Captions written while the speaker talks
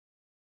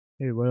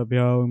Hey, what up,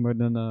 y'all? We're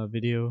doing a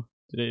video.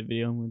 Today's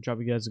video, I'm gonna drop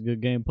you guys a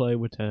good gameplay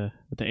with the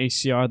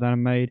ACR that I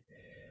made.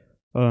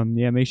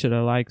 Yeah, make sure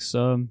to like,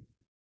 sub,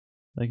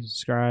 like, and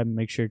subscribe.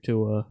 Make sure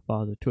to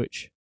follow the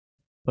Twitch.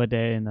 Put that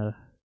in the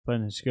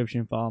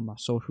description. Follow my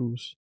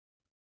socials.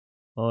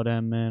 All that,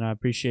 man. I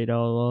appreciate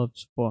all the love,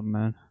 support,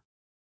 man.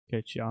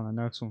 Catch you on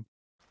the next one.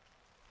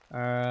 All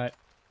right,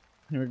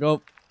 here we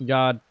go. We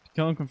got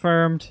killing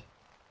confirmed.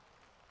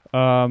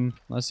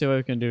 Let's see what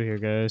we can do here,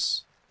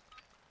 guys.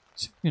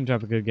 See if we can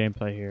drop a good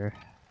gameplay here.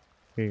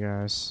 Hey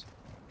guys,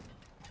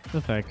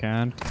 if I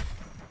can.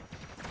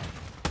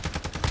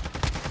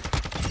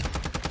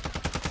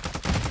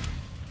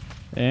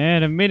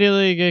 And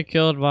immediately get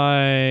killed by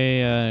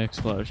an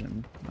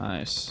explosion.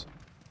 Nice.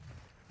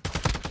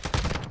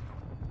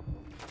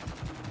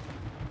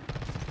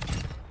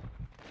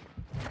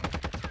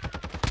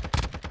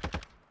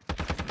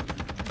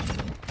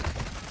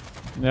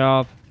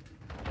 Yeah.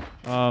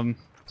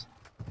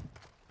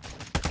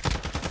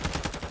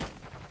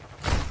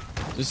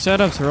 The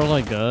setup's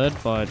really good,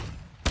 but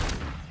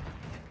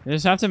you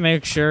just have to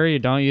make sure you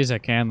don't use a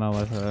camo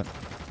with it.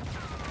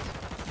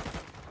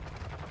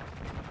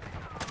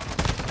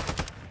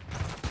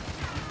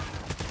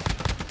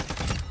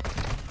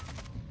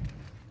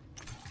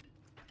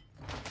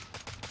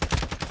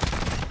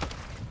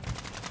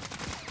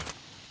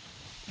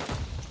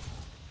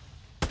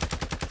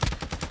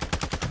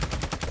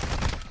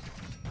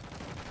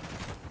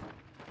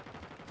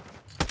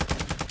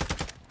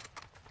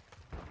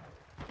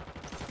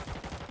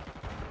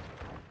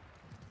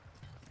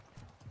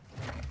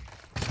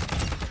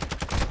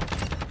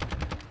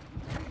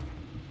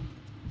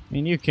 I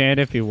mean, you can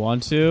if you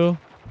want to,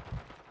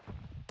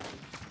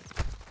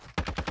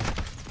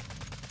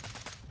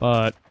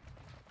 but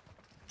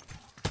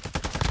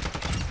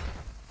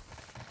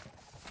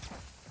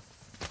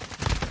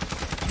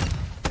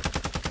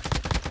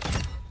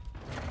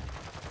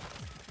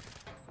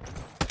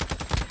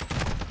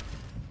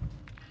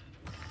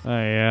oh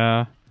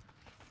yeah,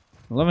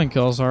 11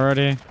 kills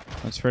already.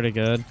 That's pretty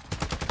good.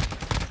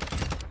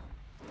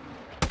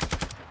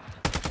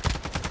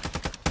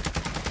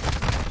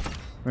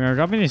 When you're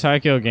dropping these high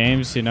kill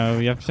games, you know,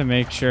 you have to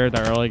make sure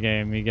the early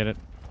game you get a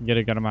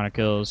good amount of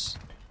kills.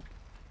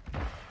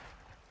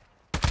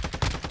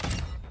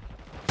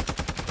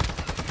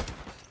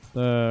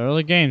 The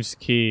early game's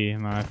key,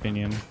 in my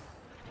opinion.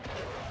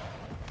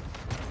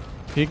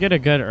 If you get a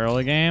good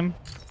early game,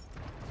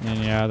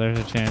 then yeah, there's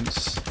a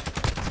chance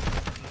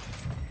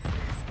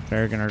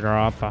they're gonna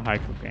drop a high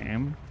kill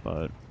game,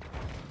 but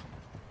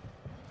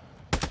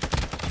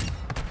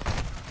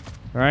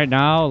right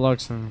now it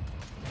looks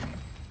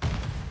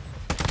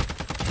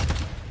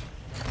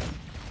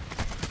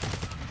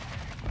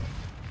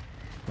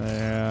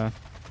yeah.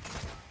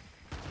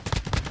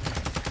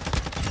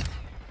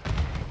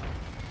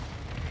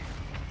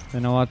 You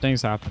know what?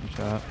 Things happen,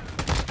 chat.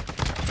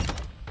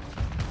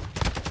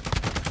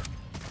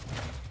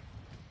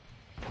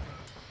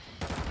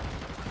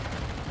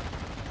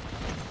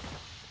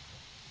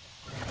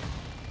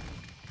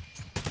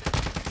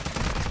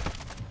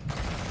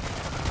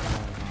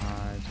 Oh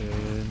my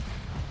dude.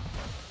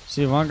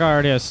 See, one guy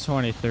already has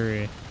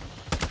 23.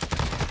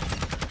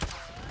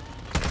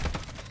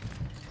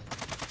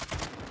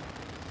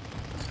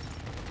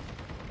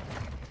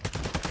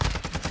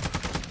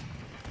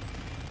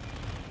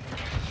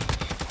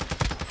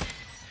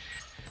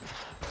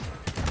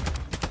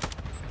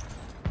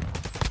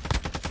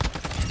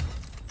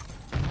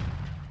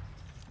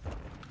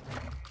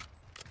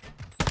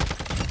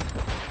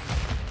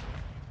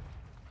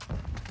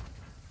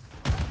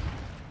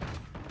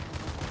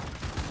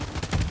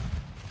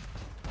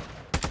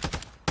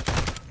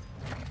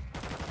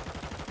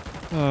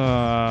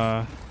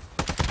 Uh...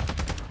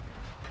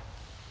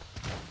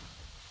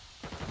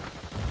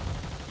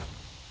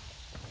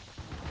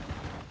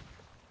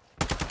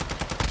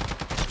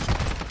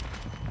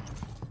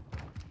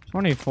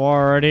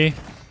 24 already.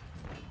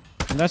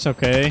 And that's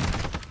okay.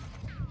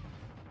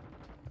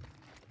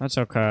 That's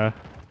okay.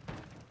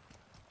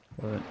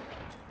 But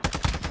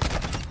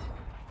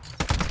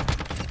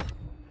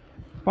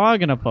probably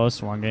gonna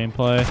post one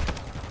gameplay.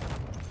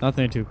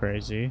 Nothing too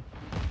crazy,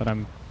 but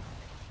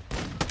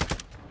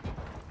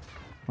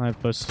might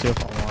post two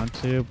if I want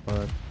to,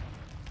 but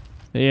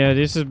yeah,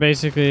 this is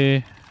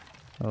basically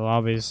the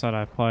lobbies that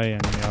I play in,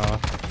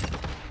 y'all.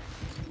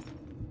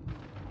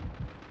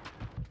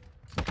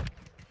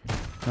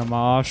 Now, my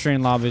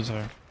off-stream lobbies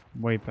are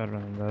way better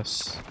than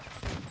this.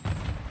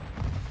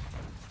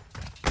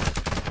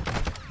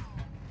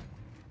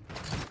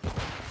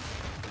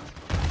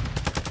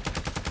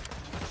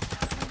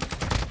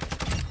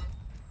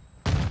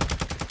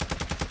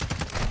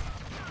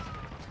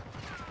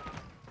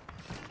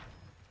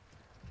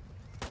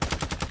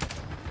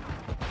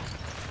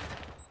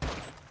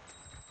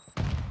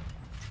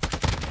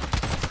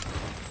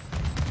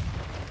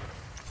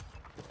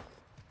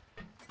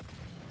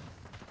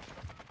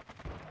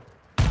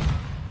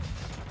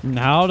 And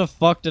how the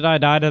fuck did I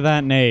die to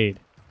that nade?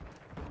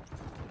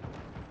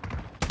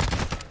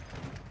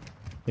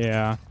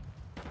 Yeah.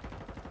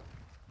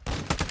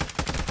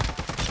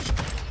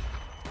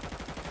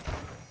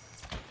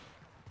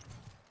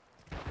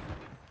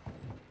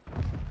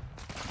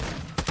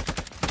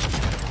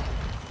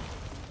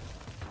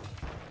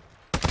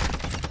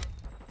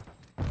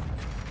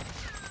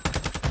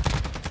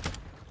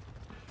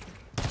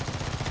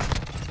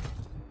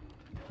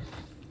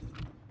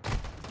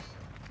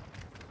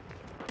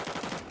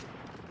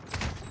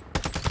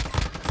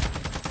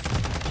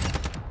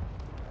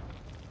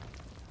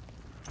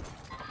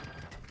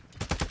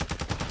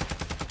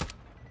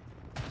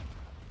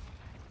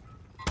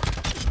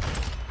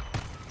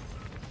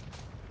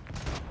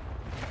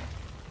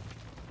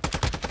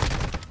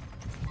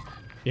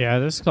 Yeah,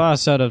 this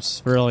class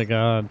setup's really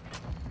good.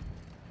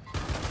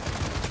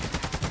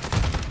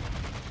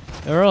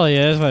 It really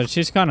is, but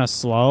she's kind of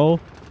slow.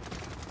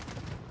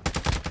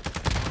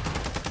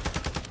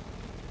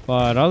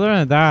 But other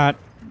than that,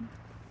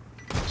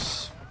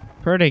 it's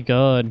pretty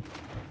good.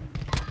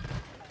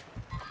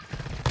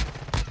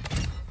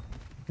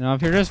 You know,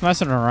 if you're just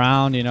messing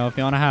around, you know, if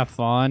you want to have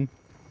fun,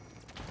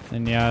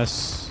 then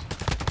yes,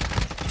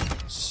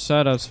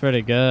 setup's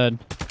pretty good.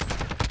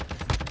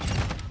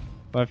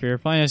 But if you're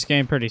playing this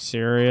game pretty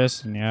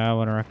serious, then yeah, I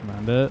wouldn't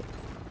recommend it.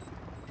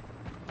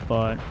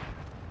 But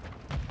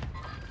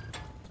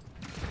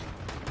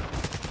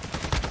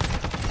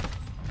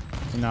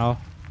you know,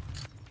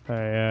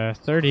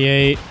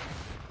 38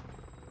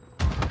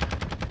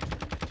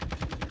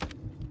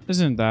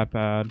 isn't that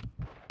bad,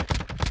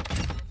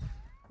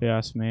 if you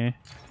ask me.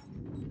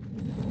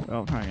 Oh,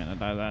 I'm probably gonna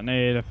die that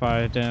nade if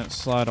I didn't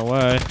slide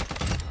away. If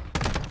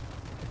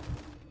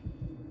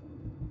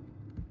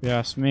you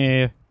ask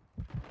me,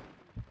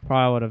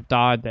 probably would have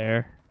died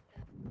there.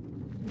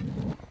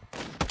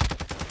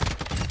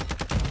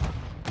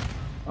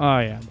 Oh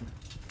yeah,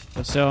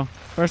 but still,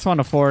 first one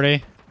to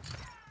 40.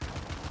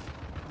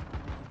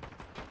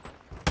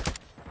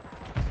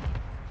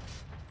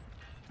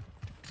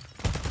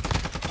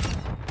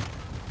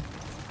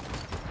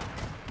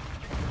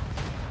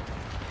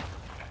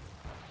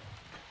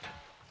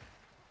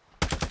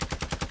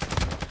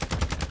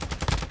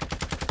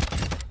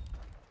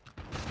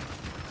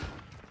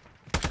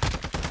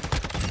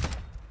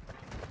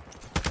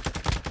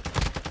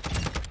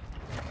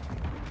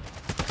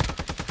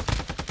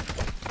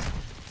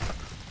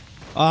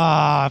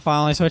 Ah, I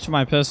finally switched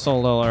my pistol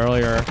a little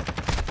earlier.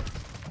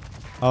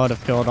 I would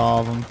have killed all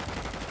of them.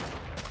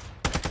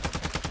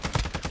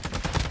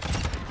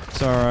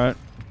 It's alright.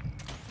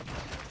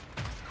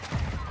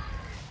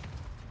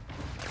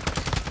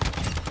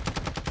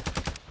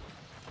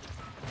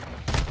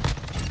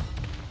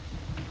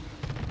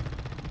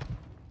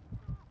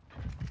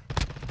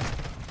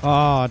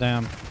 Oh,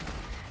 damn.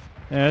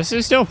 Yeah, this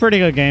is still pretty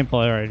good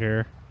gameplay right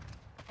here.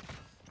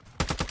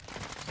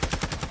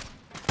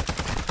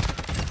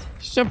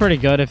 Still pretty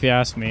good if you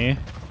ask me.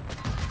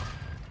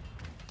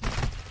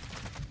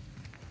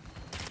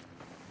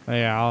 But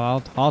yeah,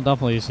 I'll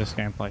definitely use this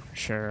gameplay for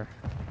sure.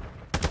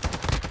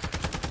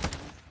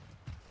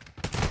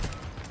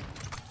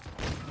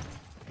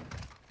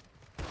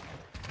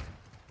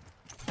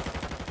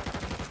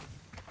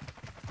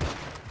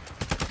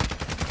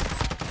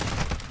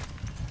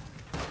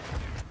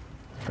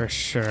 For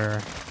sure.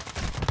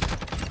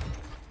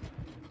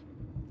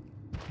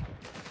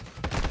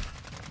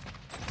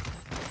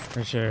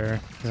 For sure,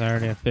 because I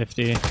already have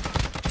 50.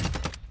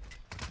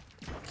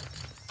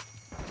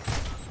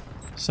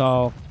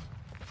 So,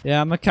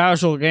 yeah, I'm a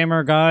casual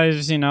gamer,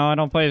 guys. You know, I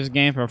don't play this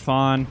game for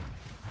fun.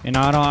 You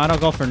know, I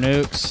don't go for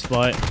nukes,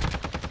 but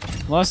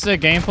most of the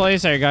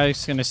gameplays that you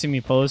guys gonna see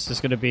me post is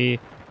gonna be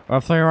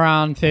roughly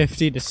around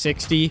 50 to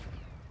 60.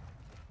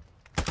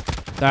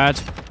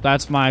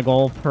 That's my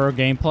goal per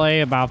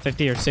gameplay, about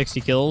 50 or 60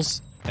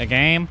 kills a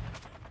game.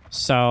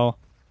 So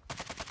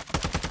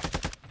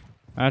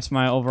that's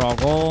my overall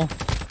goal.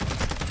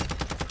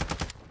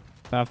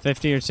 About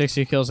 50 or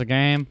 60 kills a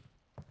game.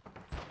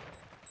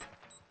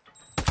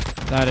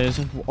 That is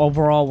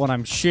overall what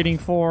I'm shooting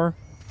for.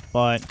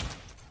 But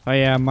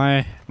yeah,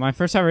 my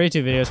first ever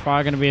YouTube video is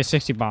probably going to be a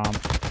 60 bomb.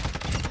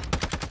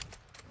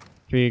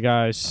 For you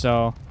guys,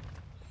 so.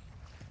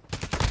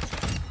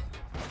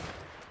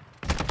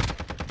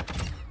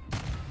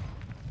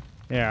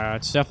 Yeah,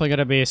 it's definitely going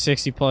to be a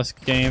 60 plus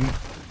game,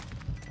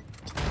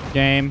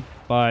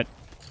 but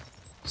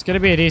it's going to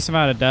be a decent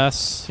amount of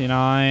deaths. You know,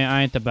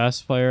 I ain't the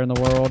best player in the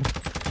world,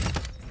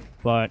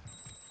 but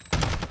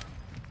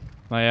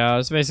yeah,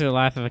 it's basically the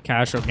life of a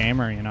casual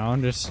gamer, you know,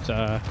 just, you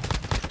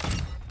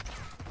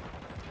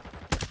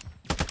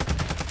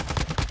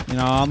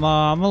know, I'm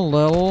a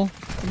little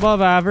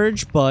above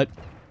average, but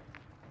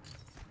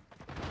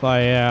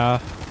yeah,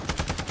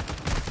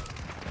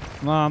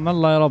 I'm a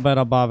little bit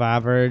above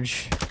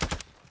average.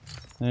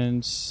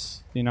 And,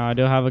 you know, I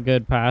do have a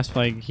good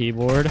pass-play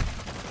keyboard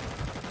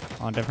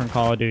on different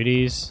Call of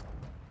Duties.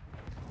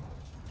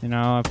 You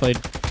know, I played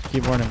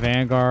keyboard in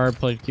Vanguard,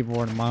 played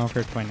keyboard in Modern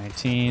Warfare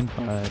 2019,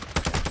 but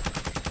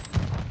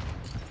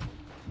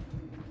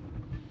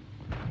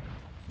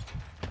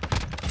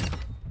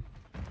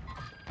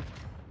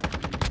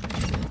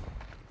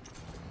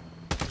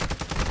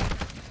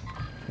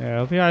yeah, I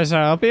hope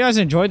you guys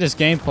enjoyed this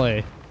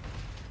gameplay.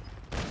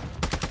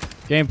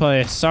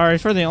 Sorry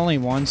for the only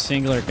one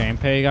singular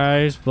gameplay,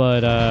 guys,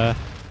 but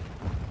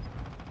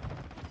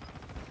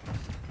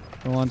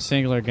the one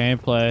singular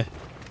gameplay.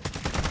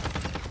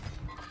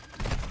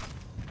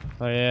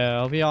 But yeah,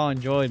 I hope you all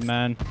enjoyed,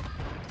 man.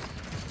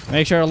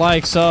 Make sure to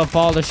like, sub,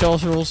 follow the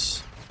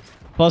socials.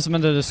 Post them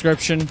in the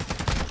description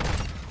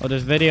of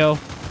this video.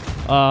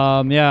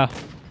 Yeah.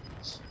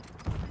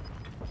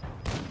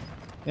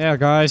 Yeah,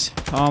 guys.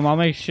 I'll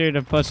make sure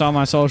to put all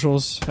my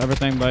socials,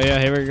 everything, but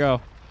yeah, here we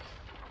go.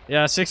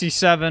 Yeah,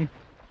 67.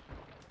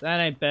 That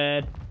ain't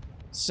bad.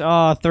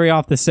 So 3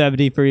 off the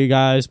 70 for you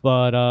guys,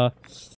 but